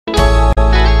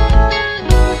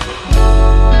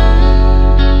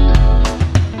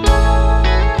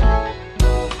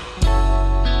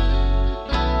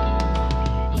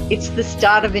It's the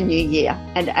start of a new year,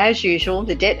 and as usual,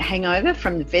 the debt hangover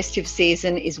from the festive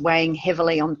season is weighing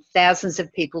heavily on thousands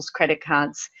of people's credit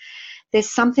cards. There's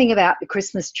something about the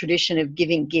Christmas tradition of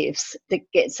giving gifts that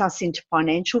gets us into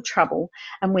financial trouble,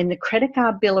 and when the credit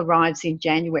card bill arrives in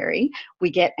January, we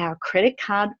get our credit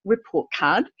card report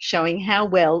card showing how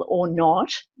well or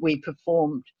not we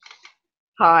performed.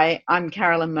 Hi, I'm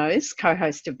Carolyn Mose,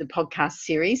 co-host of the podcast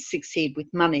series Succeed with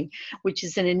Money, which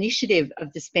is an initiative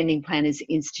of the Spending Planners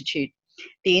Institute.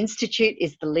 The Institute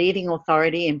is the leading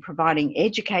authority in providing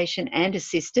education and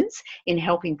assistance in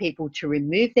helping people to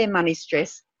remove their money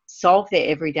stress, solve their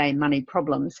everyday money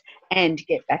problems, and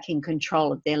get back in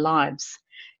control of their lives.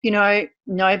 You know,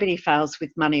 nobody fails with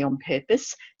money on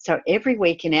purpose. So every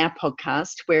week in our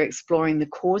podcast, we're exploring the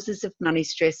causes of money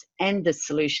stress and the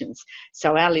solutions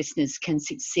so our listeners can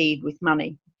succeed with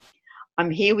money. I'm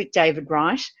here with David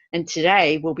Wright, and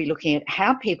today we'll be looking at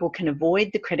how people can avoid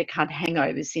the credit card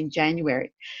hangovers in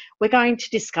January. We're going to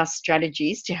discuss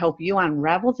strategies to help you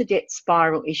unravel the debt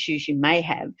spiral issues you may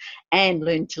have and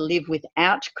learn to live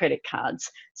without credit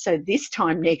cards. So this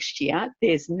time next year,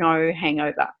 there's no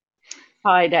hangover.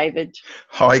 Hi, David.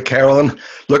 Hi, Carolyn.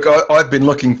 Look, I've been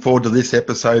looking forward to this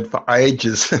episode for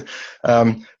ages.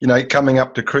 Coming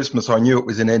up to Christmas, I knew it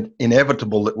was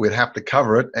inevitable that we'd have to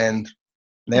cover it, and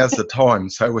now's the time.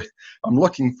 So I'm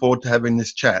looking forward to having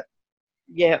this chat.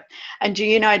 Yeah. And do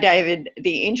you know, David,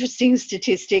 the interesting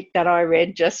statistic that I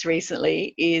read just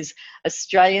recently is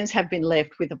Australians have been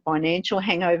left with a financial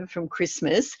hangover from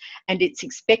Christmas, and it's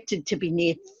expected to be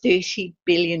near $30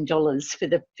 billion for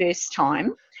the first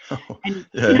time. And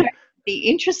Yeah. The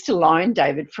interest alone,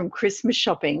 David, from Christmas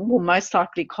shopping will most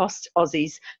likely cost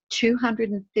Aussies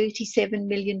 $237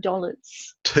 million.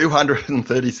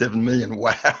 $237 million.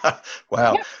 Wow.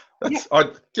 Wow.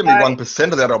 Yep. Give me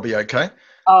 1% of that, I'll be okay.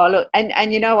 Oh, look,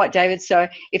 and you know what, David? So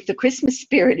if the Christmas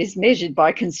spirit is measured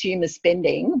by consumer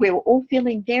spending, we're all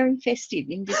feeling very festive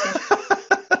in December.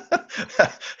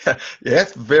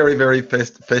 Yes, very, very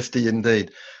festive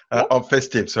indeed.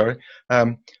 Festive, sorry.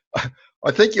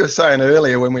 I think you were saying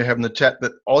earlier when we were having the chat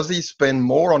that Aussies spend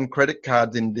more on credit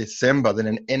cards in December than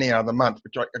in any other month,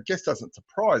 which I guess doesn't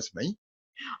surprise me.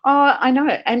 Oh, I know.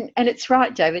 And it's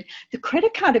right, David. The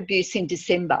credit card abuse in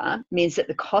December means that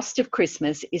the cost of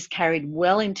Christmas is carried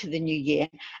well into the new year,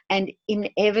 and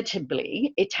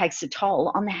inevitably it takes a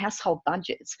toll on the household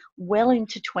budgets well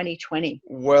into 2020.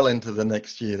 Well into the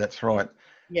next year, that's right.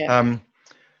 Yeah.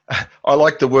 I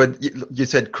like the word, you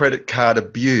said credit card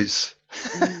abuse.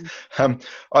 I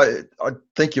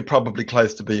think you're probably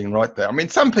close to being right there. I mean,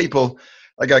 some people,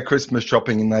 they go Christmas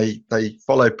shopping and they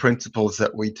follow principles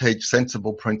that we teach,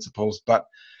 sensible principles, but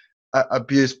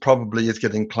abuse probably is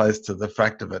getting close to the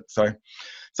fact of it. So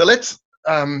let's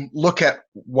look at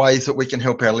ways that we can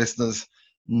help our listeners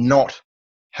not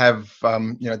have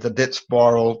the debt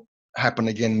spiral happen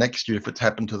again next year if it's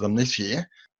happened to them this year.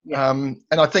 Yeah. And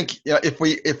I think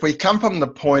if we come from the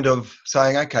point of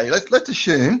saying, okay, let's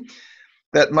assume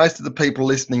that most of the people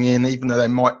listening in, even though they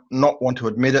might not want to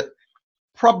admit it,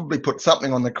 probably put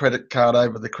something on the credit card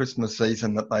over the Christmas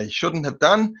season that they shouldn't have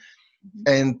done,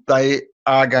 and they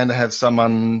are going to have some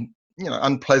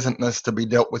unpleasantness to be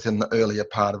dealt with in the earlier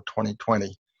part of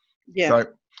 2020. Yeah. So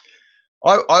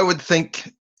I would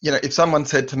think, if someone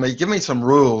said to me, give me some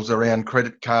rules around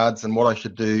credit cards and what I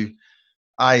should do,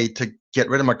 A, to get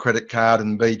rid of my credit card,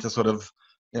 and B, to sort of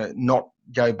not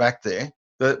go back there.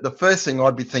 The first thing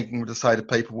I'd be thinking to say to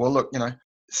people, well, look,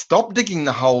 stop digging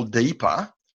the hole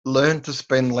deeper, learn to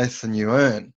spend less than you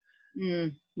earn. Yeah.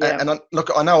 And look,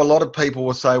 I know a lot of people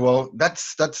will say, well, that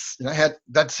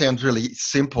sounds really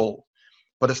simple,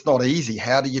 but it's not easy.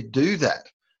 How do you do that?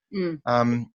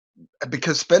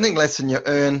 Because spending less than you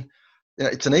earn,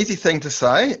 it's an easy thing to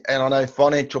say. And I know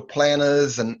financial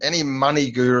planners and any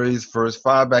money gurus for as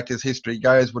far back as history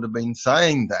goes would have been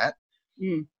saying that.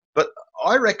 But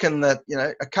I reckon that,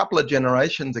 a couple of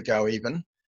generations ago even,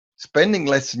 spending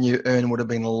less than you earn would have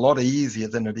been a lot easier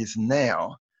than it is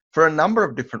now for a number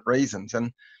of different reasons.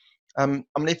 And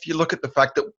if you look at the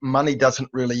fact that money doesn't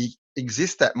really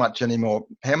exist that much anymore,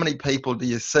 how many people do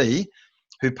you see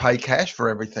who pay cash for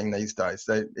everything these days?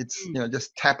 It's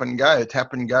just tap and go,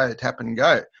 tap and go, tap and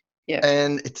go. Yeah.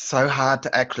 And it's so hard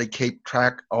to actually keep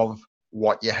track of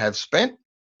what you have spent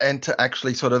and to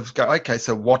actually sort of go, okay,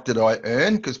 so what did I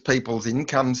earn? Because people's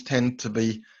incomes tend to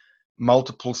be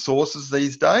multiple sources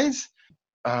these days.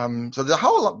 So there's a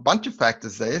whole bunch of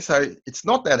factors there. So it's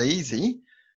not that easy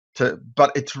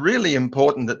but it's really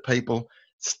important that people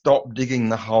stop digging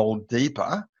the hole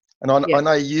deeper. And I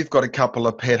know you've got a couple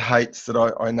of pet hates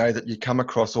that I know that you come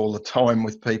across all the time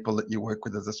with people that you work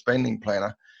with as a spending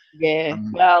planner. Yeah.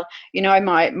 Well,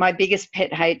 my biggest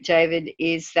pet hate, David,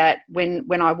 is that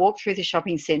when I walk through the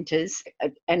shopping centres,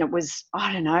 and it was,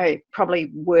 I don't know,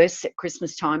 probably worse at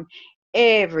Christmas time,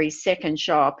 every second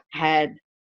shop had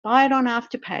buy it on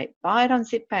Afterpay, buy it on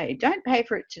ZipPay, don't pay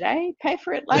for it today, pay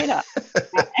for it later.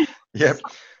 Yep.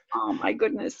 Oh my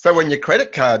goodness. So when your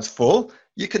credit card's full,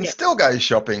 you can Yep. still go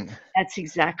shopping. That's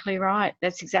exactly right.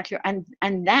 That's exactly right.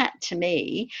 And that to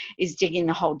me is digging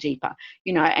the hole deeper,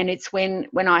 and it's when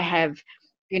I have,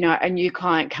 a new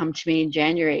client come to me in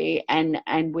January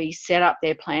and we set up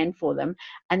their plan for them,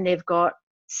 and they've got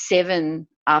 7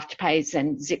 Afterpays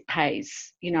and Zip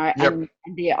Pays, Yep. and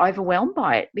they're overwhelmed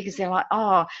by it because they're like,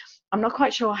 oh, I'm not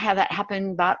quite sure how that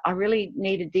happened, but I really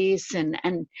needed this and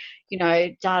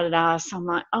da da da. So I'm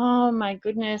like, oh my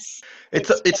goodness.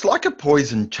 It's like a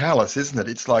poison chalice, isn't it?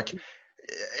 It's like,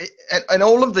 and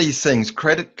all of these things,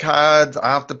 credit cards,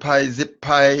 Afterpay, Zip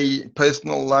Pay,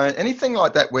 personal loan, anything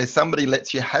like that where somebody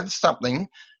lets you have something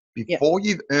before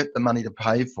you've earned the money to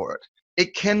pay for it,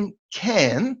 it can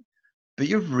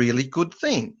be a really good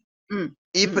thing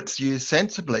if it's used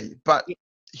sensibly. But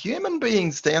human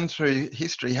beings down through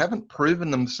history haven't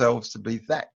proven themselves to be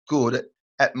that good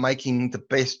at making the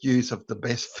best use of the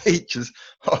best features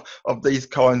of these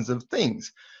kinds of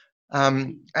things.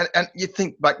 And you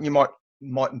think back, you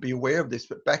mightn't be aware of this,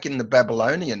 but back in the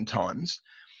Babylonian times,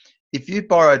 if you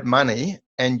borrowed money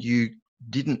and you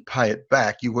didn't pay it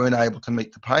back, you weren't able to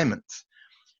meet the payments.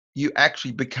 You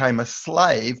actually became a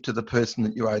slave to the person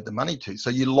that you owed the money to. So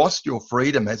you lost your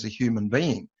freedom as a human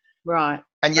being. Right.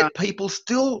 And yet people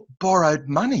still borrowed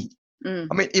money.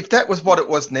 I mean, if that was what it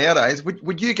was nowadays,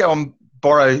 would you go and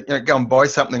go and buy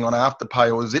something on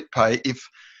Afterpay or ZipPay if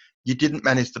you didn't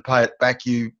manage to pay it back?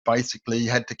 You basically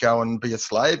had to go and be a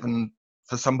slave and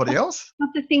for somebody else. But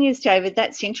the thing is, David,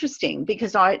 that's interesting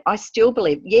because I still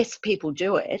believe, yes, people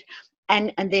do it.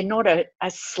 And they're not a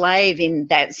slave in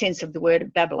that sense of the word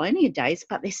of Babylonian days,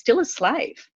 but they're still a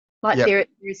slave. Like they're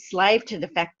a slave to the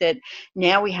fact that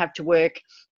now we have to work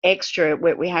extra,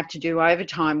 we have to do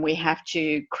overtime, we have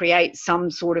to create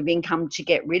some sort of income to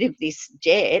get rid of this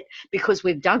debt because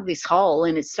we've dug this hole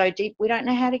and it's so deep we don't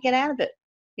know how to get out of it.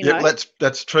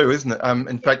 That's true, isn't it?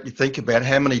 In fact, you think about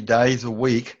how many days a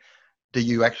week do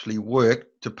you actually work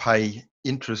to pay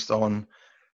interest on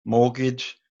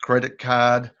mortgage, credit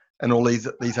card, and all these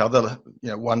other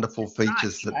wonderful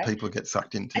features that people get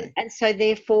sucked into. And so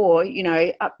therefore,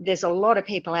 there's a lot of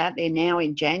people out there now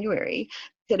in January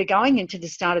that are going into the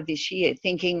start of this year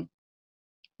thinking,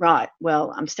 right,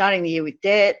 well, I'm starting the year with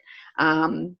debt.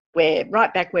 We're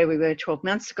right back where we were 12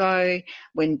 months ago.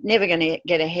 We're never going to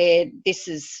get ahead. This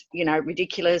is,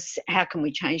 ridiculous. How can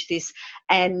we change this?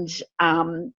 And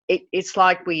it's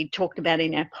like we talked about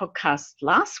in our podcast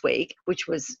last week, which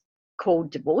was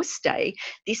called Divorce Day.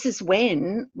 This is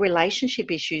when relationship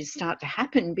issues start to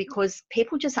happen because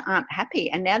people just aren't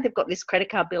happy. And now they've got this credit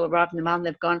card bill arrived in the mail and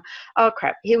they've gone, oh,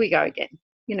 crap, here we go again,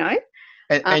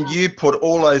 And you put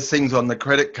all those things on the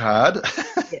credit card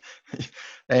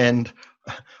and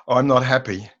I'm not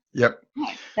happy. Yep.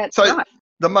 That's so right.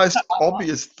 The most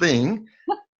obvious thing,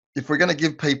 if we're going to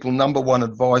give people number one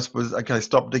advice was, okay,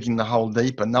 stop digging the hole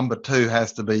deeper. Number two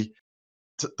has to be,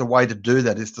 the way to do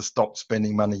that is to stop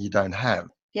spending money you don't have.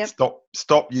 Yep.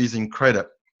 Stop using credit.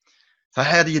 So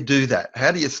how do you do that?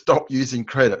 How do you stop using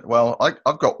credit? Well,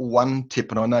 I've got one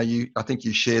tip, and I think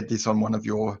you shared this on one of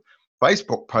your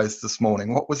Facebook posts this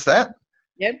morning. What was that?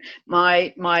 Yep.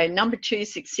 My number 2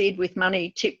 succeed with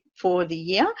money tip for the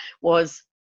year was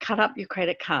cut up your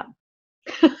credit card.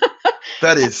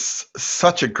 That is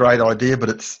such a great idea,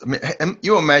 but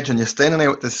you imagine you're standing there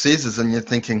with the scissors and you're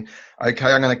thinking,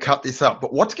 okay, I'm going to cut this up.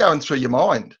 But what's going through your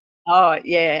mind? Oh,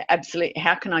 yeah, absolutely.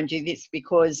 How can I do this?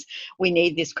 Because we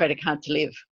need this credit card to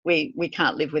live. We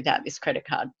can't live without this credit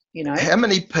card, How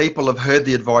many people have heard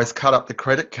the advice, cut up the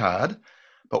credit card,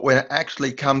 but when it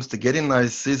actually comes to getting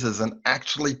those scissors and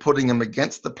actually putting them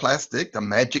against the plastic, the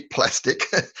magic plastic,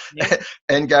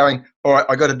 and going, all right,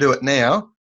 I got to do it now.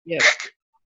 Yeah.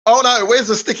 Oh no, where's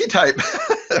the sticky tape?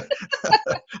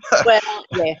 Well,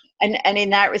 yeah, and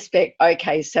in that respect,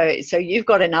 okay, so you've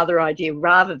got another idea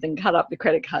rather than cut up the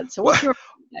credit card. So what's your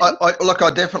look,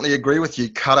 I definitely agree with you.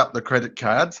 Cut up the credit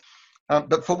cards,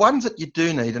 but for ones that you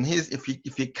do need, and here's if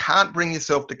you can't bring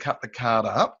yourself to cut the card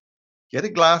up, get a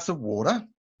glass of water,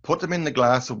 put them in the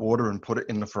glass of water, and put it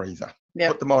in the freezer.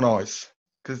 Yep. Put them on ice.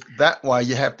 Because that way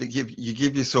you have to give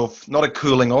yourself not a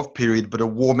cooling off period, but a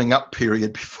warming up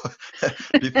period before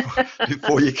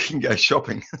you can go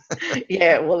shopping.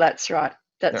 Yeah, well, that's right.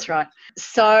 That's right.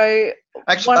 So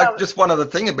actually, just one other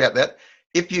thing about that.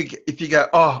 If you go,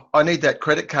 oh, I need that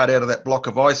credit card out of that block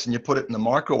of ice, and you put it in the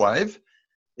microwave,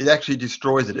 it actually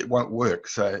destroys it. It won't work.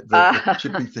 So the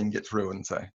chippy thing gets ruined.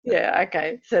 So yeah,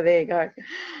 okay. So there you go.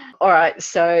 All right.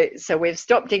 So we've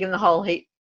stopped digging the hole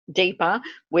deeper.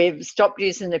 We've stopped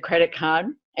using the credit card.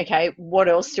 Okay. What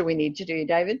else do we need to do,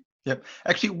 David? Yep.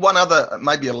 Actually, one other,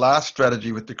 maybe a last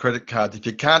strategy with the credit cards, if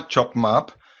you can't chop them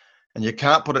up and you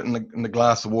can't put it in the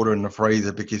glass of water in the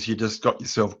freezer because you just got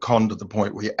yourself conned to the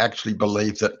point where you actually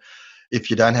believe that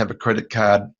if you don't have a credit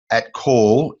card at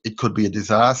call, it could be a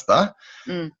disaster.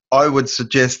 I would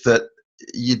suggest that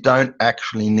you don't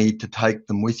actually need to take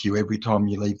them with you every time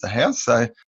you leave the house. So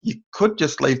you could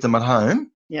just leave them at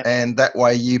home. Yep. And that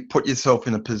way you put yourself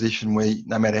in a position where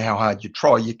no matter how hard you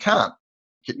try, you can't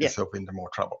get yourself into more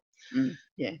trouble.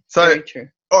 Yeah, so, very true.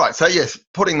 All right, so yes,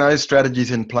 putting those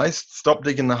strategies in place, stop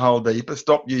digging the hole deeper,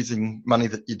 stop using money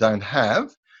that you don't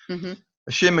have,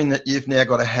 assuming that you've now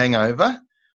got a hangover.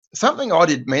 Something I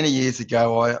did many years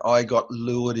ago, I got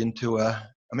lured into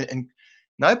and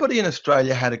nobody in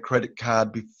Australia had a credit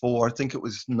card before, I think it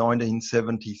was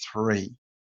 1973,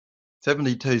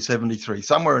 72, 73,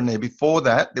 somewhere in there. Before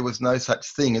that, there was no such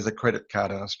thing as a credit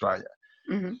card in Australia.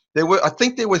 I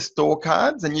think there were store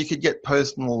cards, and you could get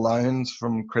personal loans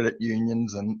from credit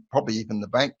unions and probably even the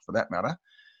bank for that matter.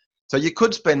 So you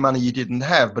could spend money you didn't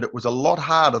have, but it was a lot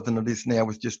harder than it is now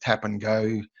with just tap and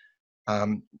go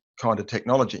kind of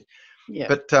technology. Yeah.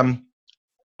 But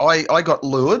I got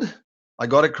lured. I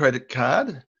got a credit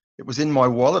card. It was in my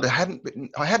wallet.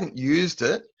 I hadn't used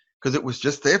it because it was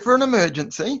just there for an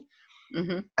emergency.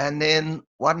 And then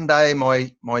one day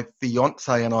my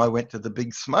fiance and I went to the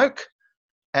Big Smoke.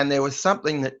 And there was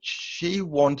something that she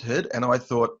wanted, and I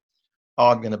thought,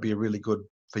 I'm going to be a really good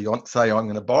fiance. I'm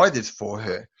going to buy this for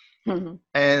her.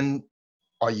 And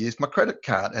I used my credit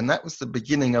card, and that was the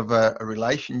beginning of a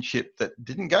relationship that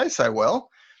didn't go so well.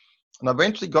 And I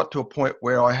eventually got to a point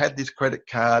where I had this credit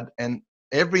card, and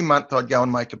every month I'd go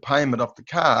and make a payment off the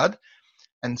card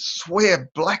and swear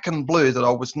black and blue that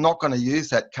I was not going to use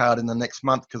that card in the next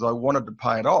month because I wanted to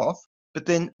pay it off. But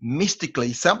then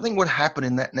mystically, something would happen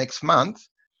in that next month.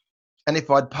 And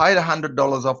if I'd paid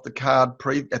 $100 off the card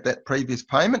at that previous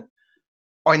payment,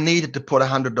 I needed to put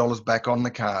 $100 back on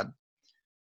the card.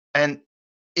 And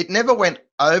it never went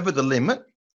over the limit,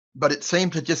 but it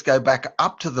seemed to just go back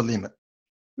up to the limit.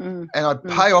 And I'd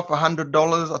pay off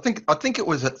 $100. I think it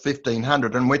was at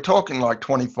 $1,500, and we're talking like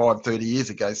 25, 30 years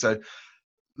ago. So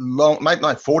long, maybe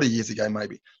like 40 years ago,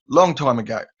 maybe long time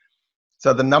ago.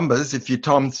 So the numbers, if you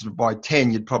times by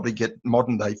 10, you'd probably get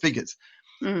modern day figures.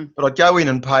 But I'd go in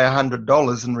and pay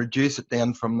 $100 and reduce it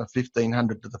down from the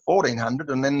 $1,500 to the $1,400,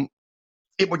 and then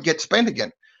it would get spent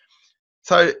again.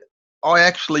 So I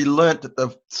actually learnt that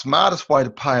the smartest way to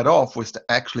pay it off was to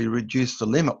actually reduce the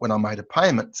limit when I made a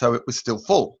payment, so it was still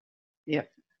full. Yeah.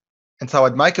 And so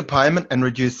I'd make a payment and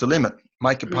reduce the limit,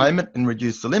 make a payment and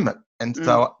reduce the limit. And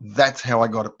so that's how I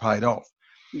got it paid off.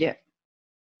 Yeah.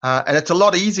 And it's a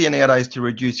lot easier nowadays to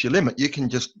reduce your limit. You can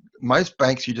most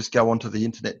banks, you just go onto the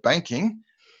internet banking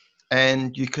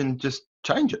and you can just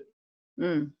change it.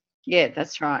 Yeah,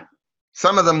 that's right.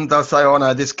 Some of them, they'll say, oh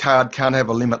no, this card can't have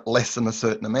a limit less than a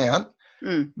certain amount.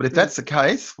 But if that's the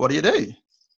case, what do?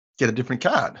 Get a different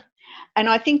card. And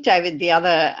I think, David, the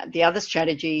other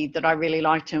strategy that I really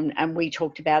liked, and we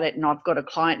talked about it, and I've got a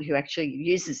client who actually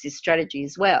uses this strategy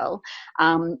as well,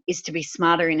 is to be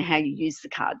smarter in how you use the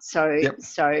card. So,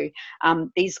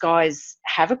 these guys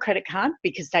have a credit card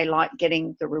because they like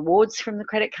getting the rewards from the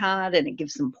credit card, and it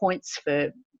gives them points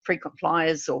for frequent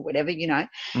flyers or whatever,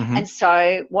 And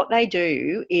so what they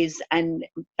do is, and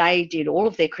they did all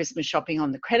of their Christmas shopping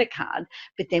on the credit card,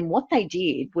 but then what they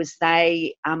did was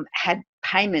they had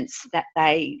payments that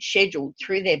they scheduled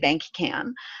through their bank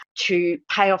account to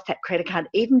pay off that credit card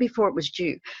even before it was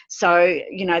due. So,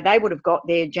 they would have got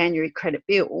their January credit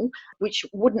bill, which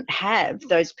wouldn't have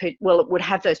those, it would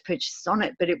have those purchases on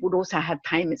it, but it would also have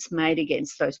payments made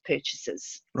against those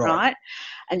purchases, right?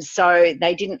 And so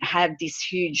they didn't have this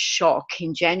huge shock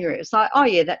in January. It's like, oh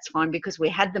yeah, that's fine because we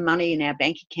had the money in our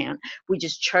bank account. We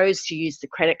just chose to use the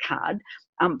credit card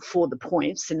for the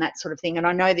points and that sort of thing. And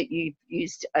I know that you've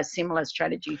used a similar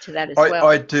strategy to that as well.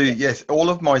 I do, yes.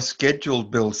 All of my scheduled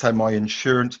bills, so my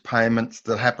insurance payments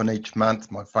that happen each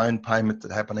month, my phone payments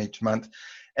that happen each month,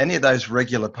 any of those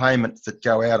regular payments that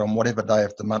go out on whatever day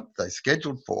of the month they're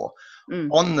scheduled for,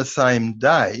 on the same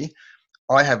day,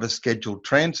 I have a scheduled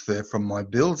transfer from my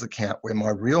bills account where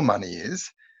my real money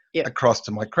is across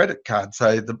to my credit card.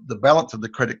 So the balance of the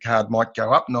credit card might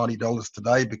go up $90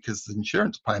 today because the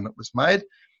insurance payment was made,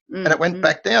 and it went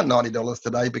back down $90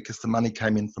 today because the money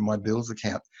came in from my bills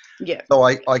account. Yeah. So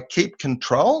I keep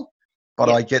control, but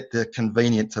I get the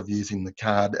convenience of using the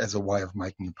card as a way of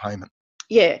making a payment.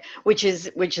 Yeah, which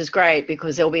is great,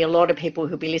 because there'll be a lot of people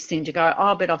who'll be listening to go,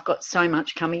 oh, but I've got so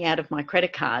much coming out of my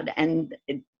credit card, and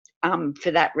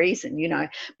for that reason,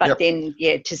 But Yep. then,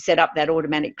 to set up that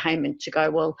automatic payment to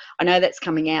go, well, I know that's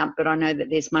coming out, but I know that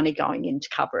there's money going in to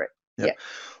cover it. Yep. Yeah.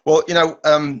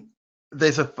 Well,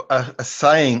 there's a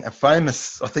saying, a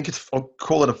famous, I'll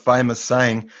call it a famous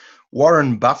saying.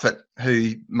 Warren Buffett,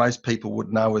 who most people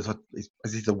would know as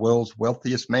he's the world's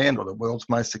wealthiest man or the world's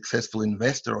most successful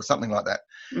investor or something like that.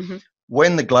 Mm-hmm.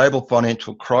 When the global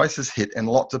financial crisis hit and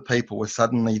lots of people were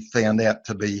suddenly found out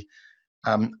to be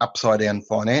upside down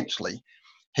financially,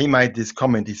 he made this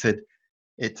comment. He said,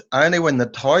 "It's only when the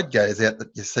tide goes out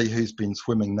that you see who's been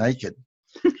swimming naked."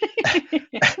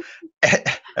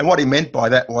 And what he meant by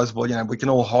that was, well, we can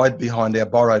all hide behind our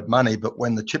borrowed money, but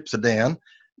when the chips are down,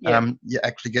 you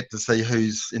actually get to see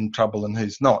who's in trouble and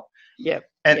who's not.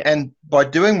 And by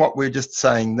doing what we're just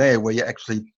saying there, where you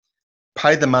actually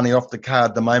pay the money off the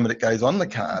card the moment it goes on the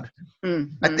card,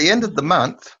 at the end of the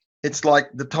month, it's like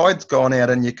the tide's gone out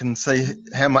and you can see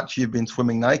how much you've been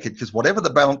swimming naked, because whatever the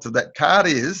balance of that card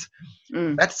is,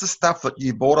 that's the stuff that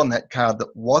you bought on that card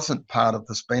that wasn't part of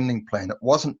the spending plan. It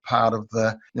wasn't part of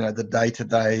the, the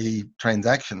day-to-day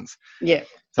transactions. Yeah.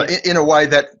 So in a way,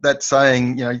 that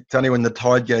saying, it's only when the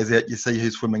tide goes out you see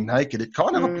who's swimming naked, it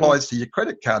kind of applies to your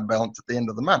credit card balance at the end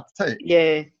of the month too.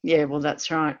 Yeah. Well,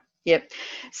 that's right. Yep.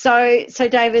 So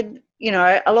David,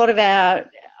 a lot of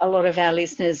our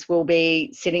listeners will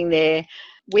be sitting there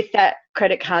with that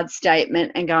credit card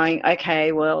statement and going,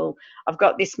 okay, well, I've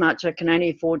got this much. I can only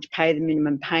afford to pay the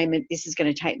minimum payment. This is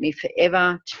going to take me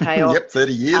forever to pay off. Yep,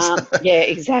 30 years. Yeah,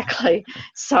 exactly.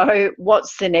 So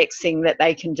what's the next thing that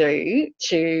they can do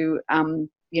to,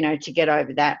 to get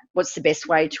over that? What's the best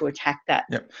way to attack that?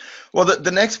 Yep. Well,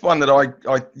 the next one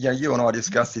that you and I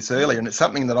discussed this earlier, and it's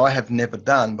something that I have never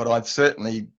done, but I've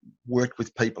certainly worked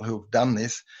with people who have done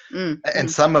this, and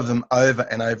some of them over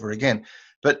and over again.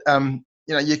 But,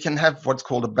 you can have what's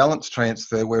called a balance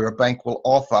transfer, where a bank will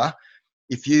offer,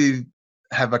 if you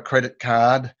have a credit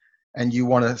card and you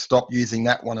want to stop using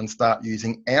that one and start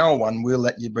using our one, we'll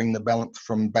let you bring the balance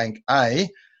from bank A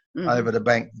over to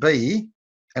bank B,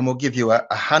 and we'll give you a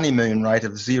honeymoon rate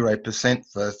of 0%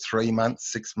 for 3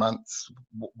 months, 6 months,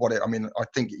 whatever. I mean, I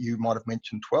think you might have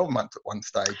mentioned 12 months at one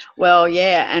stage. Well,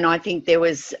 yeah, and I think there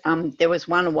was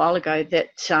one a while ago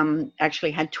that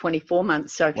actually had 24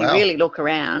 months. So if you really look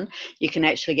around, you can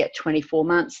actually get 24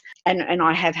 months. And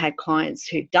I have had clients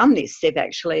who've done this. They've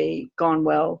actually gone,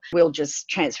 well, we'll just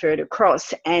transfer it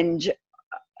across. And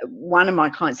one of my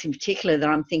clients in particular that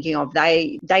I'm thinking of,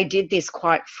 they did this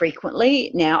quite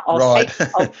frequently. Now,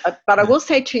 but I will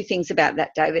say two things about that,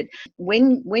 David.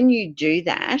 When you do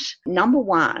that, number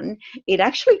one, it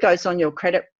actually goes on your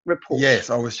credit report. Yes,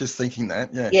 I was just thinking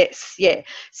that. Yeah. Yes, yeah.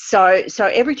 So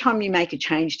every time you make a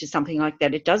change to something like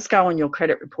that, it does go on your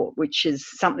credit report, which is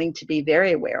something to be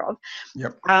very aware of.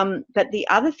 Yep. But the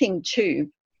other thing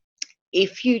too,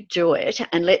 if you do it,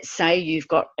 and let's say you've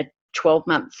got a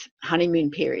 12-month honeymoon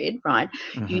period, right?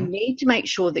 You need to make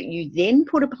sure that you then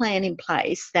put a plan in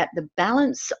place that the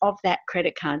balance of that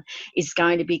credit card is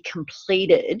going to be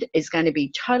completed, is going to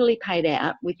be totally paid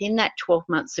out within that 12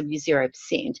 months of your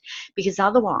 0%, because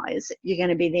otherwise you're going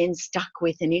to be then stuck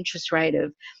with an interest rate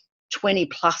of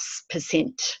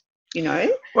 20+%.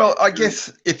 Well, I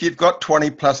guess if you've got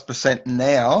 20+%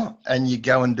 now and you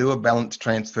go and do a balance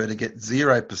transfer to get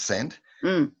 0%,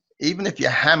 even if you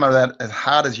hammer that as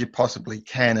hard as you possibly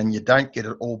can and you don't get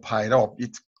it all paid off,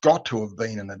 it's got to have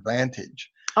been an advantage.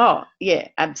 Oh, yeah,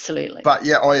 absolutely. But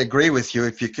yeah, I agree with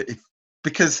you.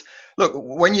 Because look,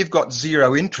 when you've got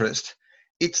zero interest,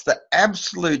 it's the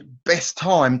absolute best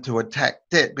time to attack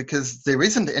debt, because there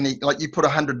isn't any, like, you put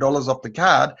 $100 off the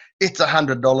card, it's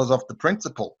 $100 off the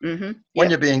principal. When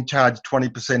you're being charged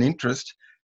 20% interest,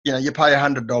 you pay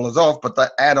 $100 off, but they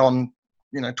add on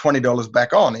 $20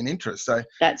 back on in interest. So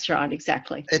that's right,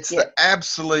 exactly. It's the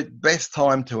absolute best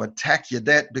time to attack your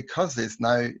debt, because there's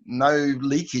no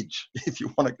leakage, if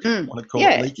you want to call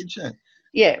it leakage.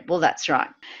 Yeah, well, that's right.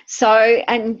 So,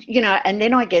 and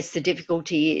then I guess the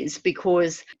difficulty is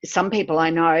because some people I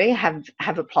know have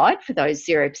applied for those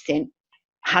 0%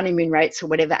 honeymoon rates or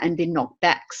whatever and been knocked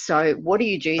back. So what do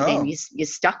you do then? You're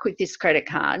stuck with this credit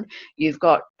card. You've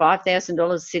got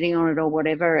 $5,000 sitting on it or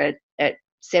whatever at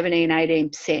 17,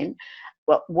 18%.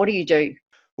 Well, what do you do?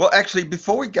 Well, actually,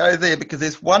 before we go there, because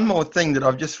there's one more thing that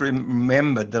I've just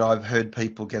remembered that I've heard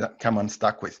people come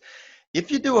unstuck with. If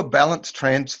you do a balance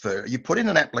transfer, you put in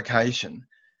an application,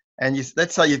 and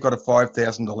let's say you've got a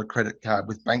 $5,000 credit card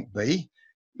with Bank B,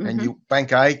 and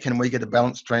Bank A, can we get a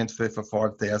balance transfer for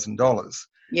 $5,000?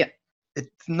 Yeah.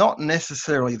 it's not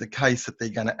necessarily the case that they're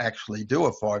going to actually do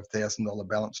a $5,000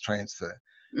 balance transfer.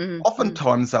 Mm-hmm.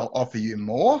 Oftentimes they'll offer you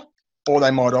more, or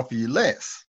they might offer you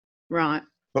less. Right.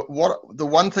 But the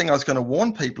one thing I was going to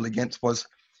warn people against was,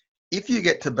 if you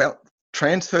get to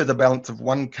transfer the balance of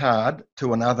one card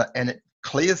to another and it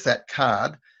clears that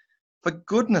card, for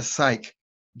goodness sake,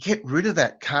 get rid of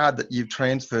that card that you've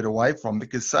transferred away from,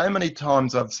 because so many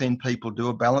times I've seen people do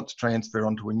a balance transfer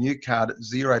onto a new card at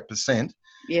 0%.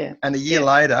 Yeah. And a year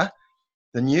later,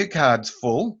 the new card's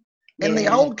full and the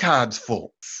old card's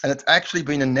full. And it's actually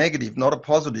been a negative, not a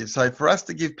positive. So for us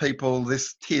to give people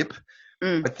this tip,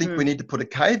 I think we need to put a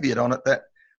caveat on it that,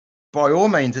 by all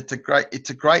means, it's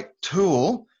a great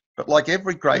tool, but like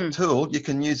every great tool, you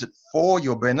can use it for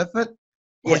your benefit,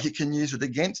 or you can use it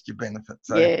against your benefit.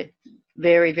 So, yeah,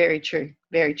 very, very true.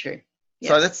 Very true. Yep.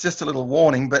 So that's just a little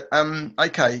warning. But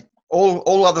okay,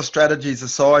 all other strategies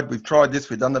aside, we've tried this.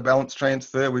 We've done the balance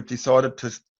transfer. We've decided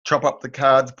to chop up the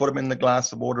cards, put them in the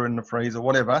glass of water in the freezer,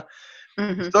 whatever.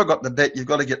 You've still got the debt. You've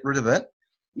got to get rid of it.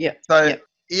 Yeah. So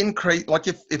increase, like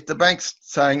if the bank's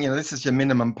saying, this is your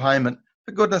minimum payment,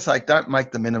 for goodness sake, don't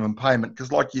make the minimum payment,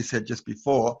 because like you said just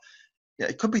before,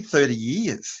 it could be 30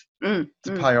 years to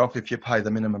pay off if you pay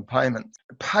the minimum payment.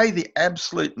 Pay the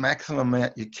absolute maximum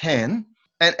amount you can.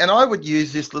 And I would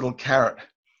use this little carrot.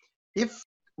 If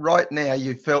right now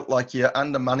you felt like you're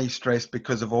under money stress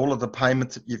because of all of the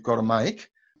payments that you've got to make,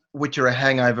 which are a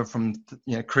hangover from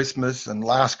Christmas and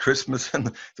last Christmas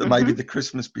and maybe the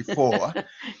Christmas before,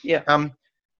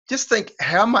 just think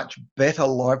how much better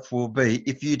life will be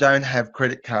if you don't have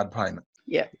credit card payment.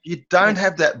 Yeah. You don't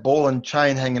have that ball and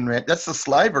chain hanging around. That's the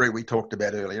slavery we talked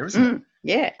about earlier, isn't it?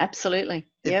 Yeah, absolutely.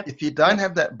 If you don't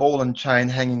have that ball and chain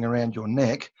hanging around your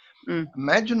neck,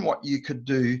 imagine what you could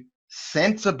do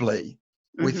sensibly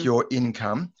with your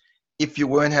income if you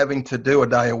weren't having to do a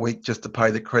day a week just to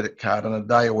pay the credit card, and a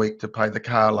day a week to pay the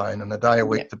car loan, and a day a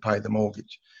week to pay the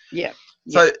mortgage. Yeah.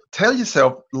 So tell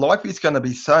yourself, life is going to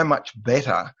be so much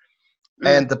better.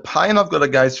 And the pain I've got to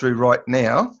go through right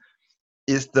now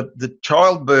is the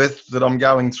childbirth that I'm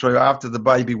going through after the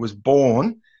baby was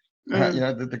born.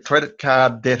 The credit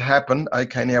card debt happened.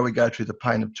 Okay, now we go through the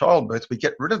pain of childbirth. We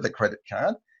get rid of the credit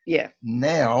card. Yeah.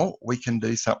 Now we can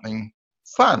do something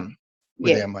fun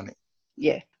with our money.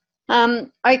 Yeah.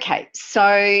 Okay,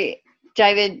 so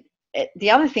David, the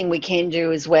other thing we can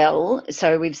do as well,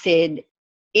 so we've said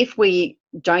if we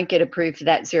don't get approved for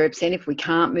that 0%, if we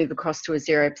can't move across to a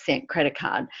 0% credit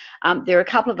card, there are a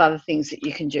couple of other things that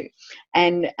you can do.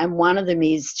 And one of them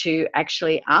is to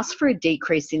actually ask for a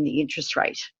decrease in the interest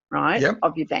rate, right,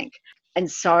 of your bank. And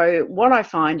so what I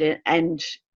find, and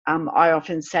I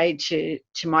often say to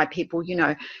my people,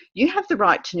 you have the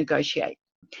right to negotiate.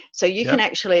 So you can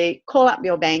actually call up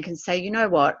your bank and say, you know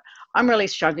what, I'm really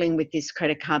struggling with this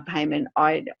credit card payment.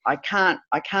 I can't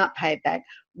pay it back.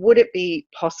 Would it be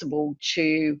possible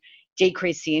to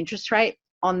decrease the interest rate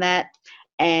on that?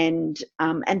 And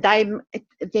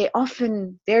they're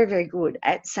often very, very good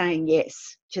at saying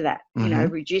yes to that,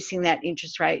 reducing that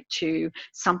interest rate to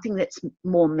something that's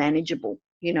more manageable,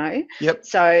 Yep.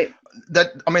 So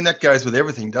that goes with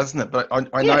everything, doesn't it? But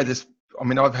I know this. I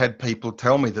mean, I've had people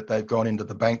tell me that they've gone into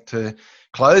the bank to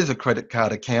close a credit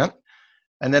card account,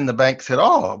 and then the bank said,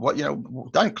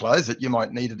 don't close it. You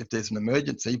might need it if there's an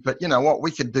emergency, but you know what? We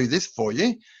could do this for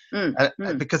you.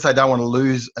 Because they don't want to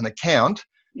lose an account,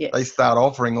 they start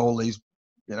offering all these,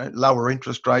 lower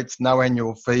interest rates, no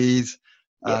annual fees,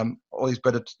 all these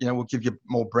better, we'll give you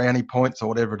more brownie points or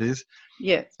whatever it is.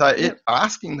 Yeah. So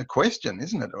asking the question,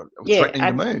 isn't it? Or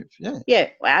threatening to move. Yeah. Yeah,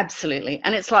 absolutely.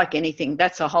 And it's like anything.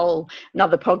 That's a whole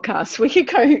another podcast. We could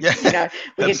go, we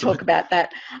could talk about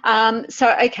that.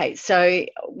 So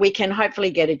we can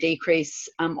hopefully get a decrease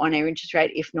on our interest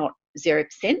rate, if not 0%.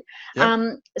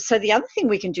 So the other thing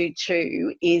we can do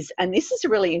too is, and this is a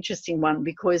really interesting one,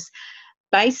 because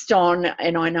based on,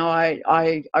 and I know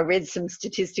I read some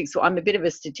statistics, so I'm a bit of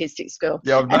a statistics girl.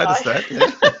 Yeah, I've noticed that.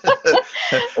 Yeah.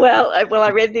 Well, I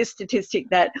read this statistic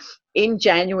that in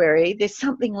January, there's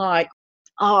something like,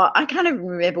 I can't even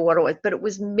remember what it was, but it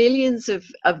was millions of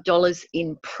dollars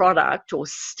in product or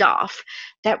stuff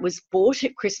that was bought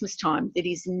at Christmas time that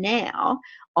is now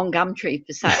on Gumtree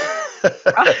for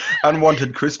sale.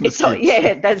 Unwanted Christmas gifts.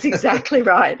 Yeah, that's exactly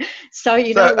right. So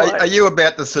know what? Are you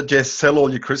about to suggest sell all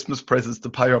your Christmas presents to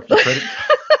pay off your credit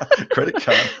card? Credit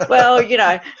card. Well,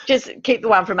 just keep the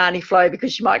one from Auntie Flo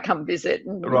because she might come visit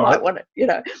and you might want to.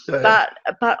 Yeah.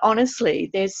 But honestly,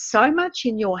 there's so much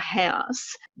in your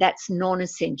house that's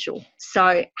non-essential.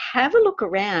 So have a look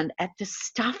around at the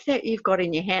stuff that you've got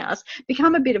in your house.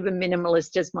 Become a bit of a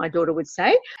minimalist, as my daughter would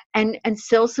say, and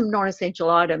sell some non-essential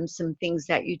items, some things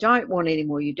that you don't want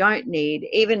anymore, you don't need,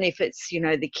 even if it's,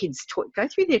 the kids' toy. Go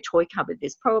through their toy cupboard.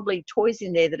 There's probably toys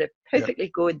in there that are perfectly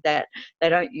good that they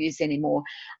don't use anymore.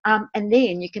 And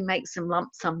then you can make some lump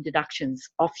sum deductions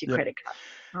off your credit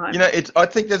card. Right? I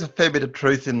think there's a fair bit of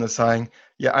truth in the saying,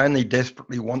 you only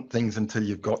desperately want things until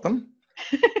you've got them.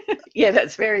 Yeah,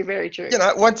 that's very, very true.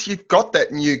 Once you've got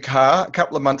that new car, a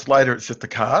couple of months later, it's just a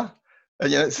car.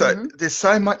 And, so there's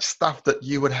so much stuff that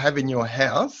you would have in your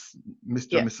house,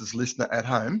 Mr. and Mrs. Listener at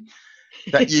home,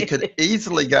 that you could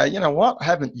easily go, you know what, I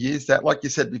haven't used that, like you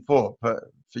said before, for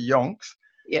yonks.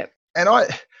 Yep. And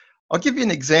I'll give you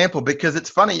an example because it's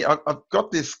funny. I've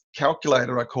got this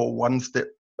calculator I call 1 step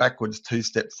backwards, 2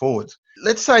 step forwards.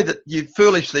 Let's say that you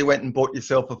foolishly went and bought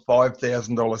yourself a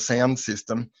 $5,000 sound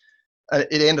system.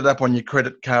 It ended up on your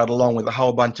credit card along with a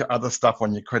whole bunch of other stuff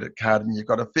on your credit card, and you've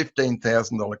got a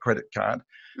 $15,000 credit card.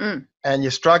 And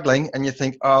you're struggling, and you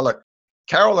think, oh, look,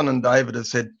 Carolyn and David have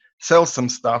said, sell some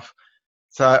stuff.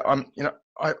 So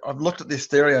I've looked at this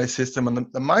stereo system,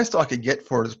 and the most I could get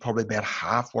for it is probably about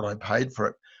half what I paid for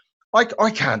it. I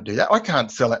can't do that. I can't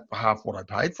sell it for half what I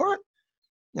paid for it.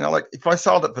 Like if I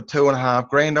sold it for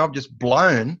 $2,500, I've just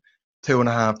blown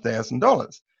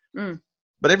 $2,500.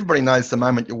 But everybody knows the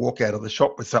moment you walk out of the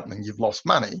shop with something, you've lost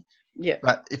money. Yeah.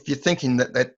 But if you're thinking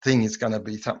that thing is going to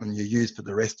be something you use for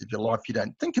the rest of your life, you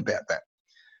don't think about that.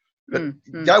 But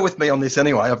go with me on this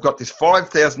anyway. I've got this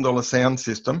 $5,000 sound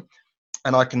system,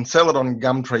 and I can sell it on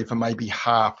Gumtree for maybe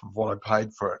half of what I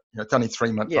paid for it. It's only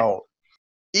 3 months old.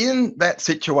 In that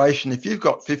situation, if you've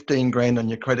got 15 grand on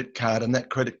your credit card and that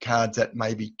credit card's at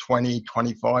maybe 20,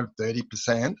 25,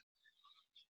 30%,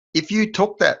 if you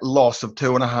took that loss of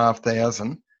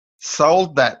 2,500,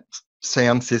 sold that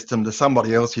sound system to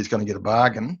somebody else who's going to get a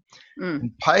bargain,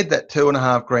 and paid that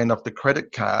 2,500 grand off the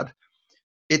credit card,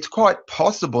 it's quite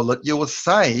possible that you will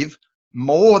save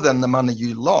more than the money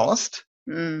you lost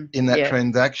in that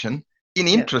transaction in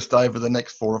interest over the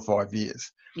next 4 or 5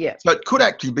 years. Yeah. So it could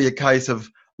actually be a case of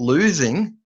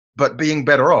losing but being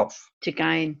better off. To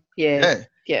gain. Yeah.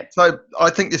 So I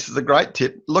think this is a great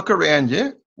tip. Look around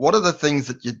you. What are the things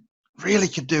that you really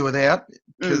could do without?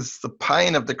 Because the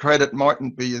pain of the credit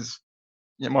mightn't be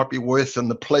might be worse than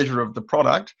the pleasure of the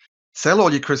product. Sell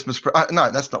all your Christmas. No,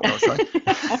 that's not what I was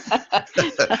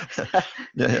saying.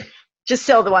 Yeah. Just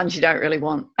sell the ones you don't really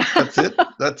want. That's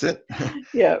it.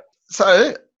 Yeah.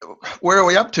 So where are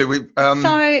we up to?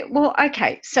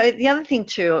 So the other thing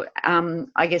too,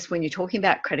 I guess when you're talking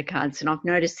about credit cards, and I've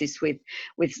noticed this with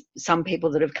some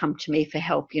people that have come to me for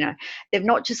help, they've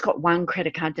not just got one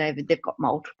credit card, David, they've got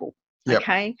multiple. Yep.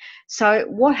 Okay. So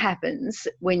what happens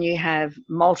when you have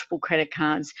multiple credit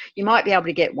cards? You might be able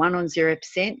to get one on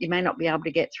 0%. You may not be able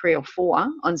to get 3 or 4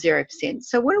 on 0%.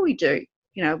 So what do we do?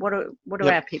 What do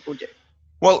our people do?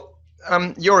 Well,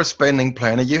 you're a spending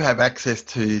planner. You have access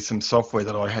to some software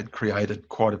that I had created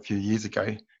quite a few years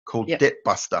ago called Debt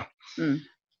Buster.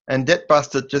 And Debt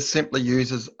Buster just simply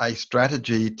uses a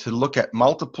strategy to look at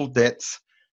multiple debts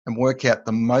and work out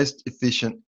the most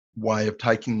efficient way of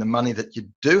taking the money that you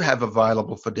do have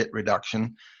available for debt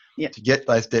reduction to get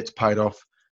those debts paid off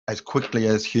as quickly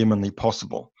as humanly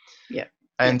possible.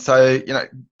 And so,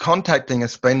 contacting a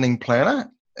spending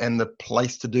planner, and the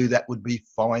place to do that would be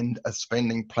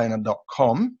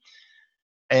findaspendingplanner.com,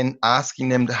 and asking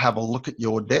them to have a look at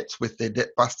your debts with their Debt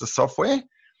Buster software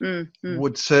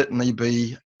would certainly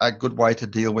be a good way to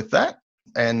deal with that.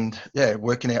 And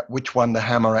working out which one to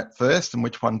hammer at first and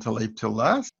which one to leave till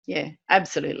last. Yeah,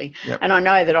 absolutely. Yep. And I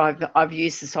know that I've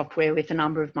used the software with a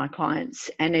number of my clients,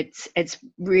 and it's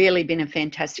really been a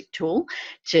fantastic tool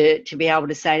to be able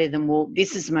to say to them, well,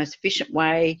 this is the most efficient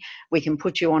way. We can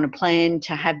put you on a plan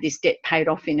to have this debt paid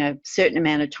off in a certain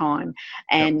amount of time,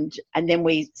 and then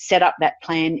we set up that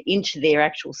plan into their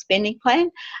actual spending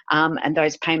plan, and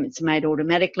those payments are made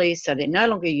automatically, so they're no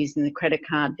longer using the credit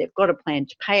card. They've got a plan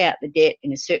to pay out the debt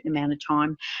in a certain amount of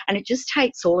time, and it just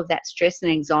takes all of that stress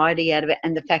and anxiety out of it,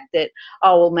 and the fact that,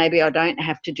 maybe I don't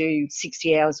have to do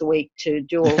 60 hours a week to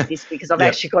do all of this because I've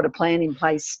actually got a plan in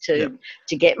place to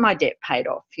get my debt paid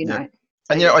off, And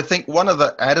I think one of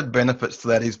the added benefits to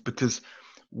that is because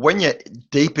when you're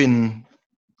deep in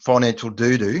financial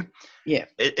doo-doo,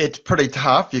 it's pretty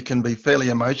tough. You can be fairly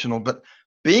emotional, but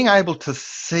being able to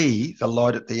see the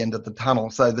light at the end of the tunnel.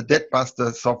 So the Debt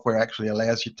Buster software actually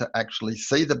allows you to actually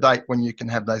see the date when you can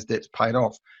have those debts paid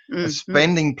off. A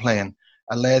spending plan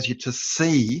allows you to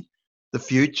see the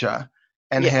future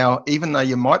and how, even though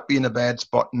you might be in a bad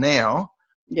spot now,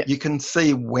 you can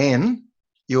see when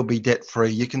you'll be debt free.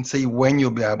 You can see when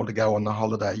you'll be able to go on the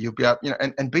holiday. You'll be able,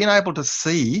 and being able to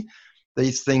see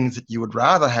these things that you would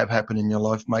rather have happen in your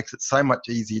life makes it so much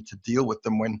easier to deal with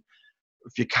them when,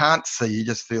 if you can't see, you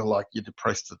just feel like you're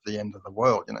depressed at the end of the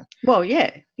world, Well,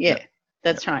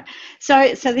 that's right.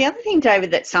 So the other thing,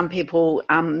 David, that some people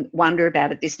wonder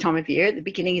about at this time of year, at the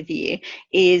beginning of the year,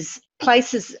 is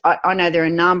places. I know there are a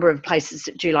number of places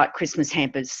that do like Christmas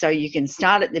hampers. So you can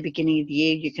start at the beginning of the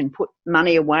year. You can put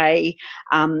money away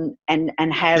and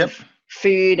have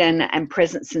food and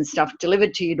presents and stuff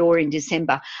delivered to your door in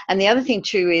December. And the other thing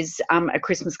too is a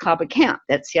Christmas club account.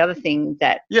 That's the other thing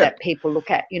that people look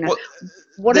at. Well,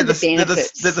 what are the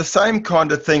benefits? They're the same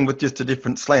kind of thing with just a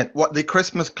different slant. What the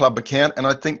Christmas club account, and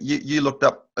I think you looked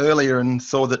up earlier and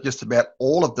saw that just about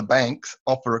all of the banks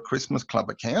offer a Christmas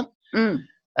club account.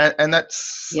 And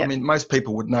that's, I mean, most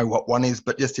people would know what one is,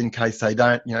 but just in case they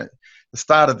don't, the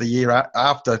start of the year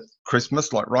after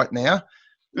Christmas, like right now,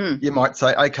 you might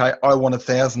say, okay, I want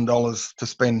 $1,000 to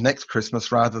spend next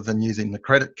Christmas rather than using the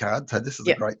credit card. So this is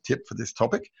a great tip for this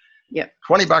topic.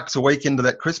 $20 a week into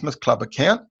that Christmas club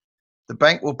account. The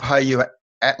bank will pay you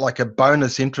at like a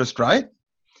bonus interest rate.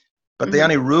 But the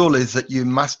only rule is that you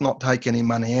must not take any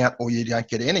money out or you don't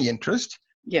get any interest.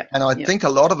 And I think a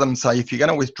lot of them say if you're going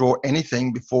to withdraw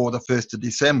anything before the 1st of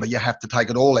December, you have to take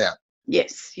it all out.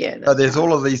 So there's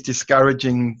all of these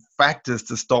discouraging factors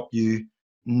to stop you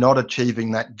not achieving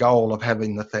that goal of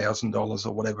having the $1,000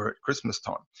 or whatever at Christmas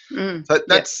time. So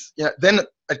that's, then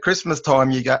at Christmas time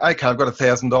you go, okay, I've got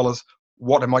 $1,000.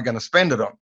 What am I going to spend it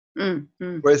on?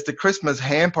 Whereas the Christmas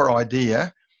hamper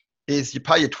idea is you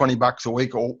pay your $20 a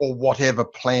week or whatever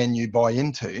plan you buy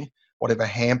into, whatever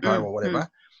hamper or whatever.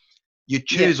 You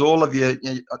choose all of your,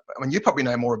 I mean, you probably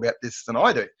know more about this than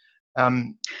I do.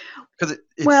 I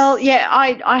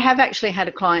have actually had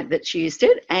a client that's used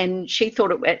it and she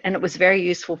thought it was very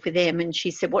useful for them. And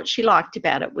she said what she liked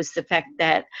about it was the fact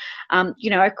that,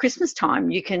 at Christmas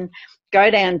time, you can go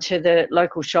down to the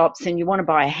local shops and you want to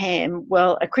buy a ham.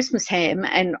 Well, a Christmas ham,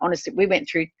 and honestly, we went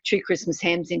through 2 Christmas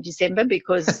hams in December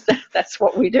because that's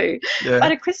what we do.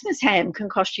 But a Christmas ham can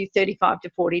cost you $35 to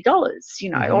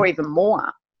 $40, or even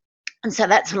more. And so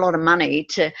that's a lot of money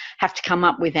to have to come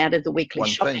up with out of the weekly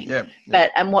shopping.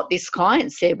 And what this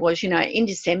client said was, in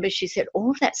December, she said, all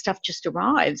of that stuff just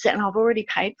arrives and I've already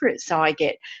paid for it. So I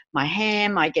get my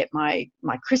ham, I get my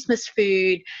Christmas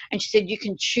food. And she said, you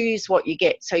can choose what you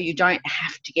get. So you don't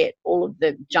have to get all of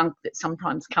the junk that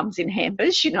sometimes comes in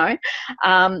hampers,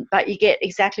 but you get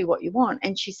exactly what you want.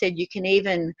 And she said, you can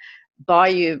even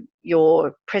buy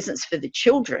your presents for the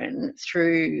children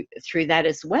through that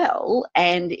as well.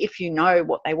 And if you know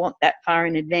what they want that far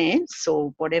in advance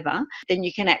or whatever, then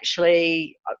you can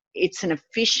actually, it's an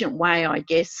efficient way, I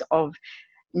guess, of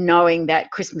knowing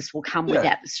that Christmas will come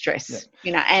without the stress,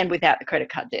 and without the credit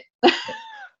card debt.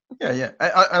 And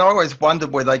I always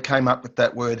wondered where they came up with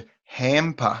that word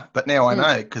hamper, but now I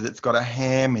know because it's got a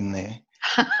ham in there.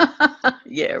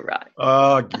 Yeah, right.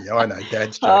 Oh, yeah, I know,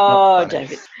 Dad's joke.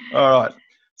 David. All right.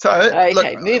 So,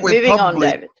 okay, moving on,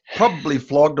 David. Probably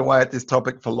flogged away at this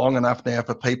topic for long enough now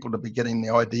for people to be getting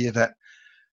the idea that,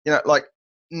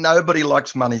 nobody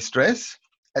likes money stress.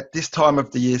 At this time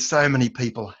of the year, so many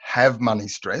people have money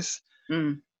stress.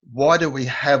 Why do we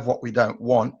have what we don't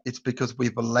want? It's because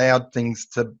we've allowed things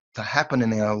to happen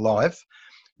in our life.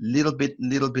 Little bit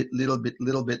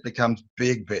becomes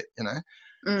big bit,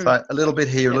 So a little bit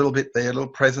here, a little bit there, a little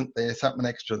present there, something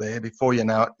extra there. Before you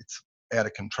know it, it's out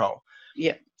of control.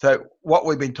 So what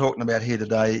we've been talking about here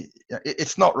today,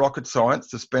 it's not rocket science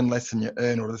to spend less than you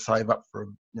earn or to save up for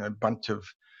a bunch of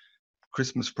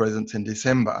Christmas presents in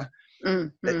December.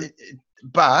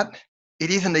 But it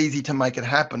isn't easy to make it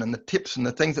happen. And the tips and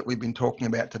the things that we've been talking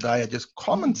about today are just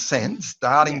common sense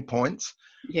starting points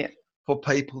for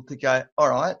people to go, all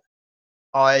right,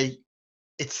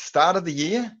 it's the start of the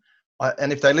year.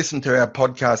 And if they listened to our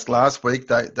podcast last week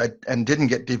they didn't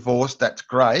get divorced, that's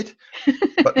great.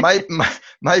 But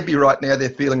maybe right now they're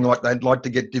feeling like they'd like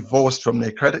to get divorced from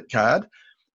their credit card.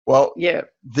 Well,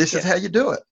 this is how you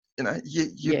do it.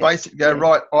 You basically go,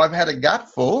 right, I've had a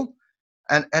gutful.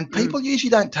 And people usually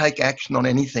don't take action on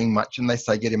anything much unless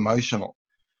they get emotional.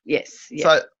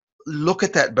 So look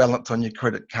at that balance on your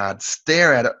credit card.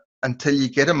 Stare at it until you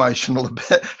get emotional a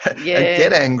bit and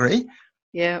get angry.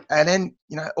 And then,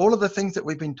 all of the things that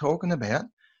we've been talking about,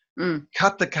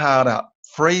 cut the card up,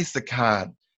 freeze the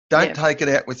card, Don't take it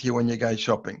out with you when you go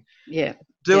shopping. Yeah.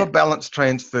 Do a balance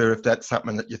transfer if that's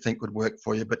something that you think would work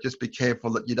for you, but just be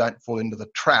careful that you don't fall into the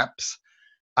traps,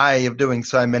 A, of doing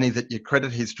so many that your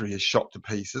credit history is shot to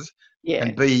pieces,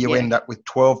 and B, you end up with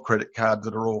 12 credit cards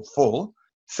that are all full.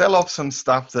 Sell off some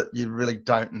stuff that you really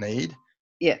don't need.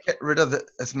 Yeah. Get rid of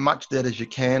as much debt as you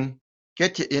can.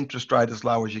 Get your interest rate as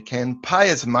low as you can. Pay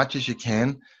as much as you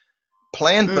can.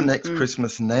 Plan for next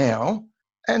Christmas now,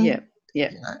 and you know,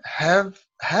 have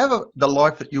the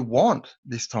life that you want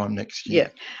this time next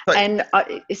year. Yeah, and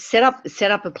set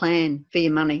up a plan for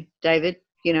your money, David.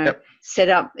 You know, set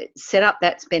up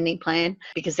that spending plan,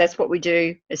 because that's what we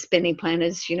do as spending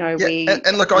planners. You know,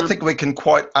 and look, I think we can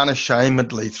quite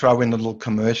unashamedly throw in a little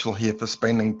commercial here for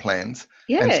spending plans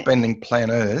and spending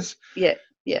planners. Yeah.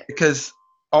 Because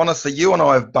honestly, you and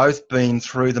I have both been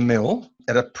through the mill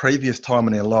at a previous time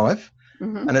in our life,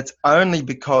 and it's only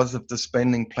because of the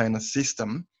spending planner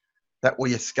system that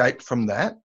we escaped from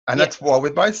that, and that's why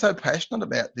we're both so passionate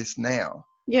about this now.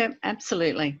 Yeah,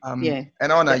 absolutely. And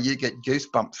I know you get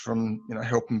goosebumps from, you know,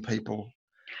 helping people.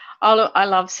 I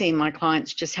love seeing my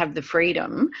clients just have the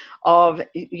freedom of,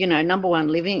 you know, number one,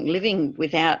 living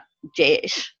without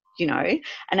debt, you know,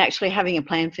 and actually having a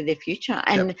plan for their future,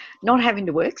 and not having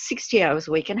to work 60 hours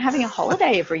a week, and having a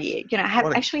holiday every year, you know,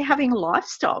 actually having a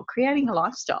lifestyle, creating a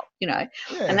lifestyle, you know,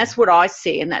 and that's what I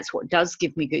see, and that's what does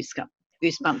give me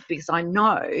goosebumps, because I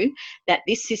know that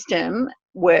this system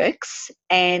works,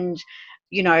 and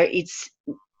you know, it's,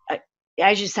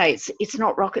 as you say, it's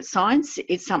not rocket science.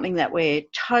 It's something that we're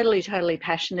totally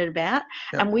passionate about,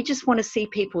 and we just want to see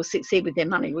people succeed with their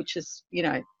money, which is, you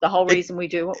know, the whole reason we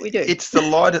do what we do. It's the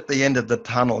light at the end of the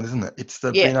tunnel, isn't it? It's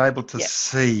the being able to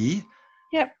see,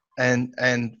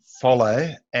 and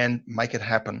follow and make it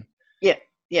happen. Yeah,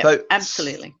 so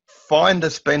absolutely.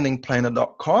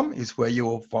 Findaspendingplanner.com is where you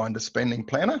will find a spending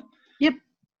planner. Yep.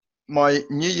 My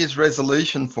New Year's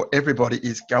resolution for everybody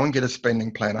is go and get a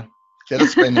spending planner. Get a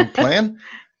spending plan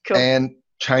and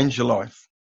change your life.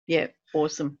 Yeah,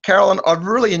 awesome. Carolyn, I've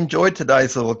really enjoyed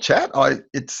today's little chat.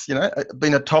 It's, you know,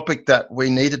 been a topic that we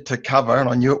needed to cover, and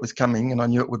I knew it was coming, and I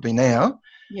knew it would be now.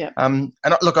 Yeah. And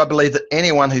look, I believe that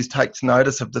anyone who takes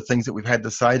notice of the things that we've had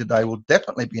to say today will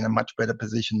definitely be in a much better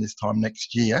position this time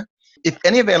next year. If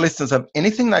any of our listeners have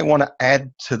anything they want to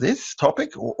add to this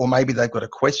topic, or maybe they've got a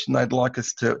question they'd like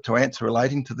us to answer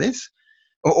relating to this,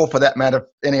 or for that matter,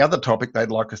 any other topic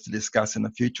they'd like us to discuss in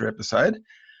a future episode,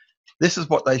 this is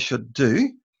what they should do.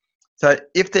 So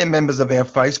if they're members of our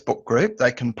Facebook group,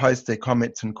 they can post their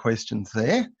comments and questions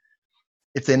there.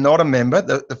 If they're not a member,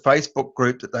 the Facebook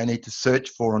group that they need to search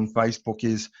for on Facebook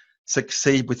is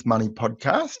Succeed with Money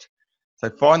Podcast.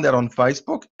 So find that on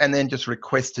Facebook and then just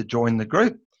request to join the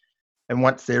group. And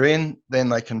once they're in, then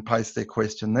they can post their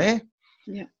question there.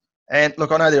 Yeah. And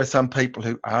look, I know there are some people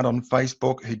who aren't on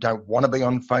Facebook, who don't want to be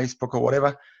on Facebook or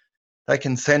whatever. They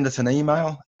can send us an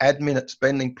email,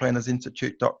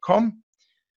 admin@spendingplannersinstitute.com,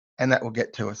 and that will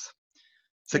get to us.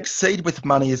 Succeed with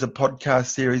Money is a podcast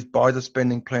series by the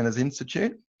Spending Planners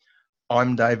Institute.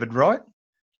 I'm David Wright.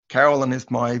 Carolyn is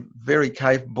my very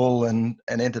capable and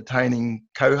entertaining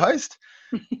co-host.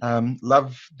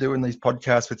 Love doing these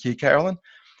podcasts with you, Carolyn.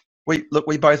 We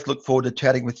both look forward to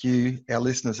chatting with you, our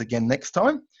listeners, again next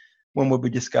time, when we'll be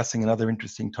discussing another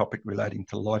interesting topic relating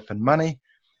to life and money,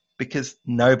 because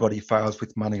nobody fails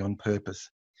with money on purpose.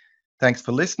 Thanks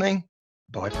for listening.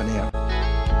 Bye for now.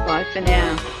 Bye for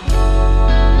now.